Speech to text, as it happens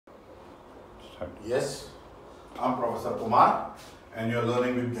Yes, I'm Professor Kumar and you're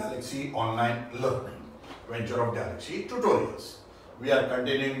learning with Galaxy Online Learning, venture of Galaxy Tutorials. We are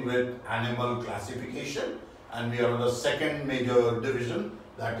continuing with animal classification and we are on the second major division,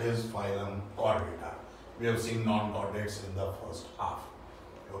 that is phylum Chordata. We have seen non-chordates in the first half.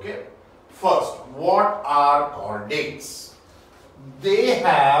 Okay. First, what are chordates? They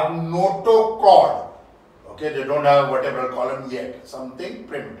have notochord. Okay, they don't have vertebral column yet, something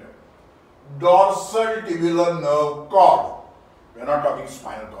primitive. Dorsal tubular nerve cord. We are not talking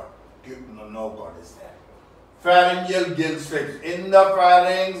spinal cord. Nerve cord is there. Pharyngeal gill slits. In the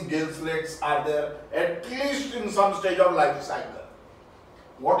pharynx, gill slits are there at least in some stage of life cycle.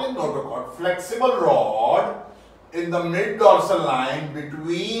 What is notochord? Flexible rod in the mid-dorsal line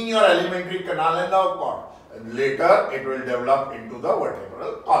between your alimentary canal and nerve cord. And later it will develop into the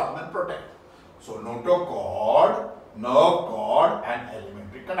vertebral column and protect. So notochord, nerve cord and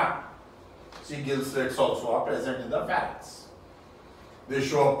alimentary canal. See, gill slits also are present in the pharynx. They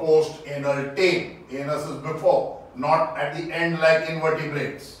show a post-anal tail. Anus is before, not at the end like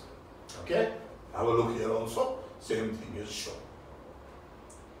invertebrates. Okay? Have a look here also. Same thing is shown.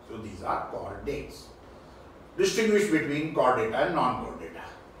 So these are chordates. Distinguish between chordata and non-chordata.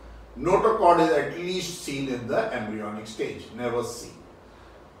 Notochord is at least seen in the embryonic stage, never seen.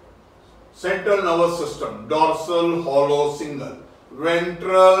 Central nervous system, dorsal, hollow, single.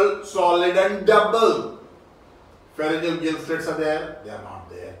 Ventral, solid and double. Pharyngeal gill slits are there, they are not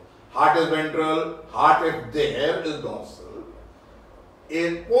there. Heart is ventral, heart if there is dorsal.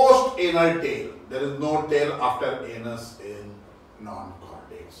 In post-anal tail, there is no tail after anus in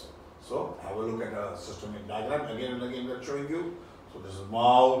non-chordates. So, have a look at a systemic diagram. Again and again we are showing you. So, this is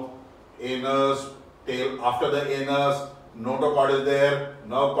mouth, anus, tail after the anus, notochord is there,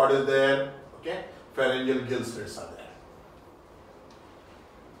 nerve cord is there, okay? Pharyngeal gill slits are there.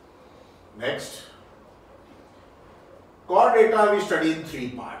 Next, chordata we study in three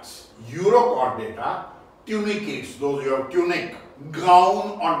parts. Urochordata, tunicates, those who have tunic,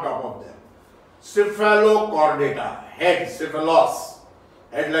 gown on top of them. Cephalochordata, head, cephalos,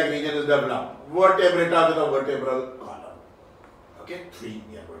 head-like region is developed. Vertebrata with a vertebral column. Okay, three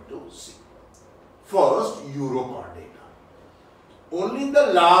we are going to see. First, urochordata. Only in the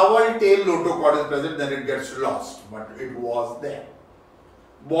larval tail notochord is present, then it gets lost, but it was there.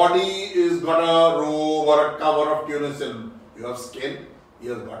 Body is got a robe or a cover of tunicin. You have skin, he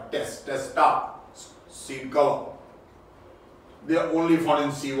has got testa, seed cover. They are only found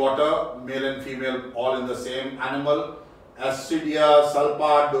in seawater, male and female, all in the same animal. Acidia,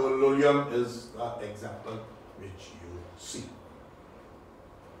 sulpa, lolium is the example which you see.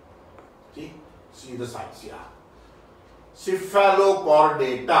 See the size, yeah.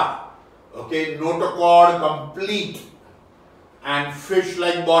 Cephalochordata, okay, notochord complete and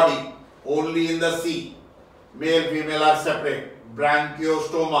fish-like body, only in the sea. Male, female are separate.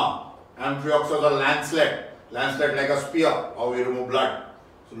 Branchiostoma, amphioxus or lancelet, lancelet like a spear, how we remove blood.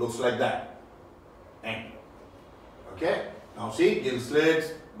 So looks like that. End. Okay. Now see, gill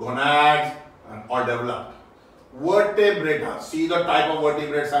slits, gonads, and all developed. Vertebrata. See the type of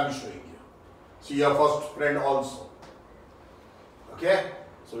vertebrates I am showing you. See your first friend also. Okay.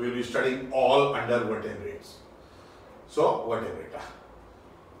 So we will be studying all under vertebrates. So vertebrata.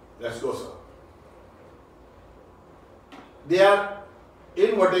 Let's go, sir. They are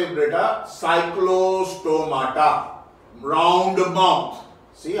in vertebrata cyclostomata, round mouth.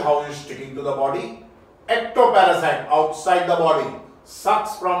 See how it is sticking to the body? Ectoparasite, outside the body,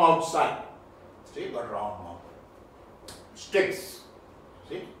 sucks from outside. See, got round mouth. Sticks.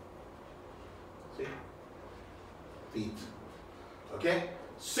 See? See? Teeth. Okay?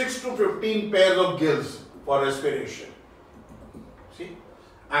 6 to 15 pairs of gills for respiration. See?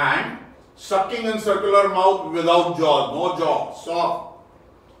 And sucking and circular mouth without jaws, no jaw, soft.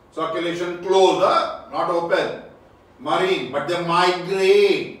 Circulation closed, not open. Marine, but they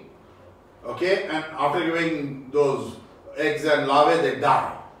migrate. Okay, and after giving those eggs and larvae, they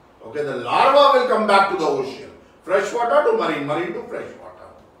die. Okay, the larva will come back to the ocean. Freshwater to marine, marine to freshwater.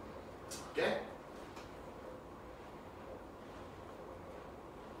 Okay.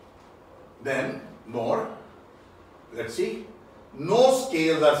 Then, more. Let's see. No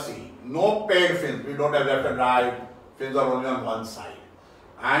scales are seen. No paired fins. We don't have left and right. Fins are only on one side.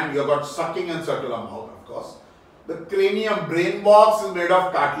 And you have got sucking and circular mouth, of course. The cranium, brain box is made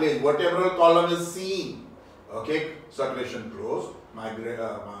of cartilage. Vertebral column is seen. Okay, circulation closed.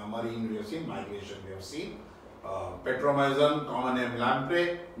 Marine we have seen. Migration we have seen. Petromyzon, common name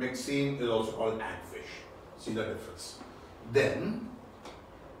lamprey. Myxine is also called hagfish. See the difference. Then,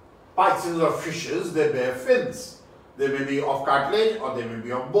 pisces or fishes, they bear fins. They may be of cartilage or they may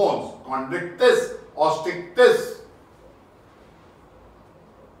be of bones. Chondrichthyes, osteichthyes.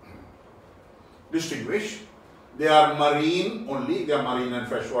 Distinguish. They are marine only. They are marine and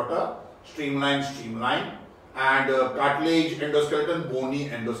freshwater. Streamline, and cartilage endoskeleton, bony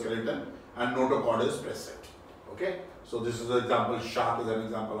endoskeleton, and notochord is present. Okay. So this is an example. Shark is an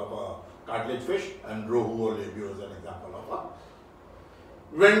example of a cartilage fish, and rohu or labio is an example of a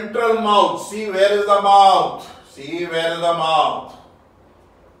ventral mouth. See where is the mouth? See where is the mouth?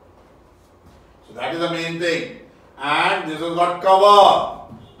 So that is the main thing. And this has got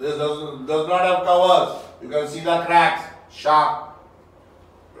cover. This does not have covers. You can see the cracks. Shark.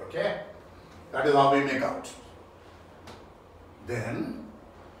 Okay. That is how we make out. Then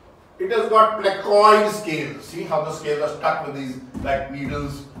it has got placoid scales. See how the scales are stuck with these like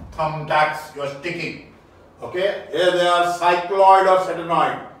needles, thumbtacks you are sticking. Okay. Here they are cycloid or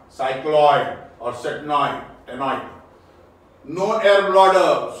setinoid. Cycloid or setinoid. Tenoid. No air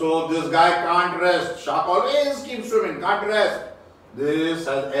bladder. So this guy can't rest. Shark always keeps swimming. Can't rest. This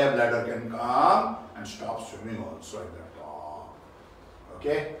has air bladder, can come and stop swimming also at the top.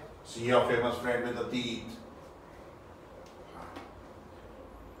 Okay. See your famous friend with the teeth.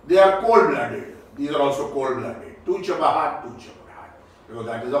 They are cold-blooded. These are also cold-blooded. Two chabahat. Because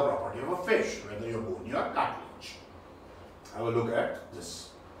that is a property of a fish, whether you're bony or cartilage. Have a look at this.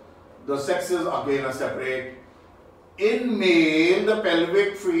 The sexes again are separate. In male, the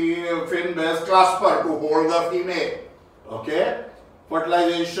pelvic fin bears clasper to hold the female. Okay.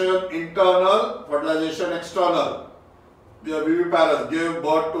 Fertilization internal, fertilization external. The viviparous give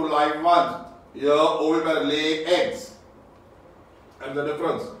birth to live ones. Here oviparous lay eggs. And the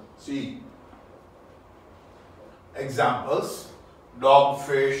difference. See. Examples.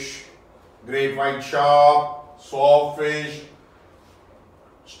 Dogfish, great white shark, swordfish,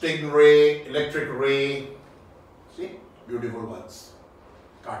 stingray, electric ray. See, beautiful ones.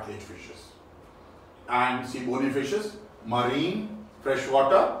 Cartilage fishes. And see bony fishes, marine,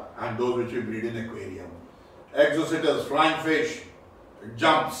 freshwater, and those which we breed in aquarium. Exocytus, flying fish,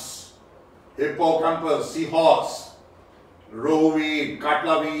 jumps. Hippocampus, seahorse. Rohu we eat,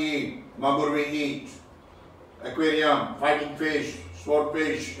 katla we eat, magur we eat. Aquarium, fighting fish,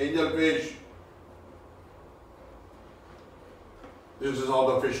 swordfish, angelfish. This is how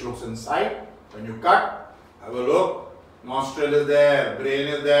the fish looks inside. When you cut, have a look. Nostril is there, brain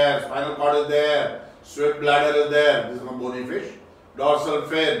is there, spinal cord is there, swift bladder is there. This is a bony fish. Dorsal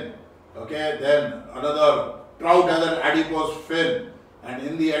fin. Okay, then another trout has an adipose fin, and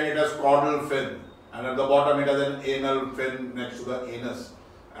in the end it has caudal fin, and at the bottom it has an anal fin next to the anus.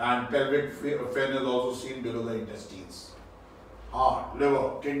 And pelvic fin is also seen below the intestines. Heart,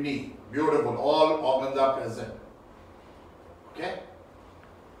 liver, kidney, beautiful. All organs are present. Okay.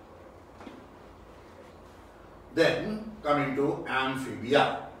 Then coming to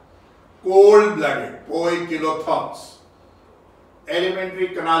amphibia. Cold-blooded, poikilothops. Alimentary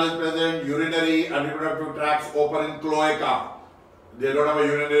canal is present. Urinary and reproductive tracts open in cloaca. They don't have a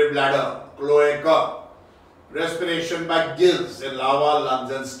urinary bladder. Cloaca. Respiration by gills in larva,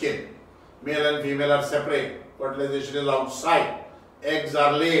 lungs and skin. Male and female are separate. Fertilization is outside. Eggs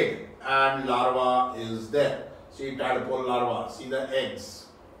are laid and larva is there. See tadpole larva. See the eggs.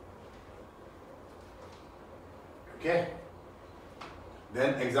 Okay.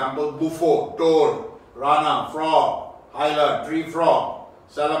 Then example buffo, toad, rana, frog, hyla, tree frog,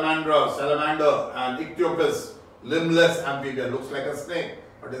 salamander, and ichthyopus, limbless amphibia. Looks like a snake,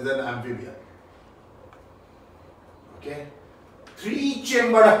 but is an amphibia. Okay.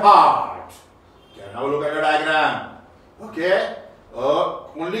 Three-chambered heart. Okay, now look at the diagram. Okay.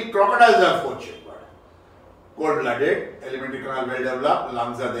 Only crocodiles are four-chambered. Cold-blooded, alimentary canal well developed,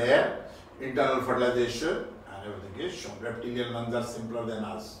 lungs are there, internal fertilization, and everything is shown. Reptilian lungs are simpler than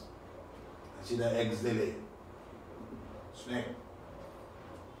us. See the eggs they lay. Snake.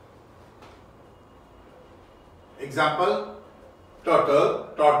 Example, turtle,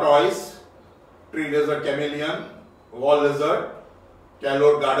 tortoise, tree lizard, chameleon, wall lizard,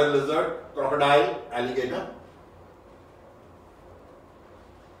 calote, garden lizard, crocodile, alligator,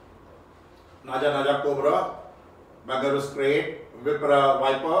 naja, cobra, Magarus crate, vipera,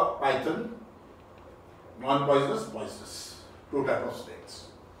 viper, python, non-poisonous, poisonous. Two types of snakes.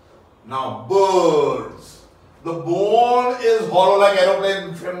 Now birds. The bone is hollow like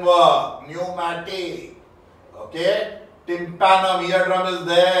aeroplane framework, pneumatic. Okay? Tympanum, eardrum is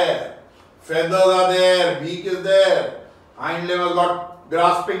there. Feathers are there, beak is there. Hind limb has got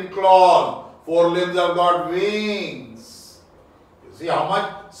grasping claws. Forelimbs have got wings. You see how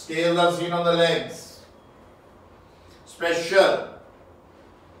much scales are seen on the legs. Special.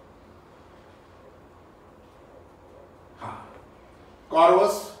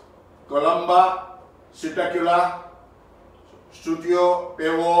 Corvus, Columba, Cetacula, Stutio,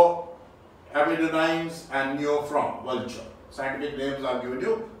 Pavo, Abidonines and Neophron, vulture. Scientific names are given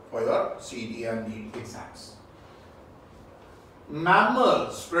you for your CD and NEET exams.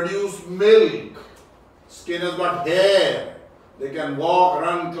 Mammals produce milk. Skin has got hair. They can walk,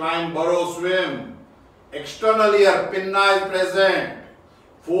 run, climb, burrow, swim. External ear, pinna is present.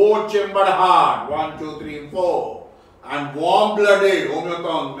 4-chambered heart, 1, 2, 3, 4. And warm-blooded,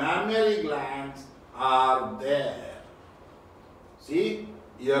 homeothon, mammary glands are there. See,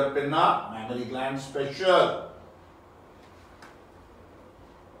 ear, pinna, mammary gland special.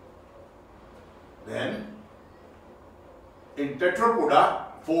 Then, in tetrapoda,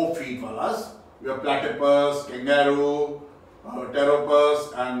 4 feet walas, we have platypus, kangaroo,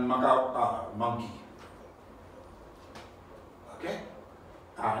 pteropus and macaque, monkey. Okay?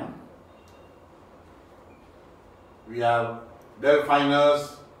 And we have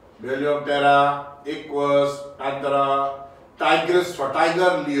Delphinus, Baleoptera, Equus, Panthera, Tigris for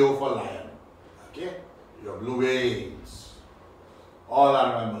tiger, Leo for lion. Okay? You have blue whales. All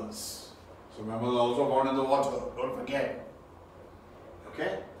are mammals. So mammals are also found in the water. Don't forget.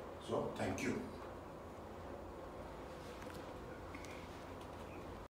 Okay? So, thank you.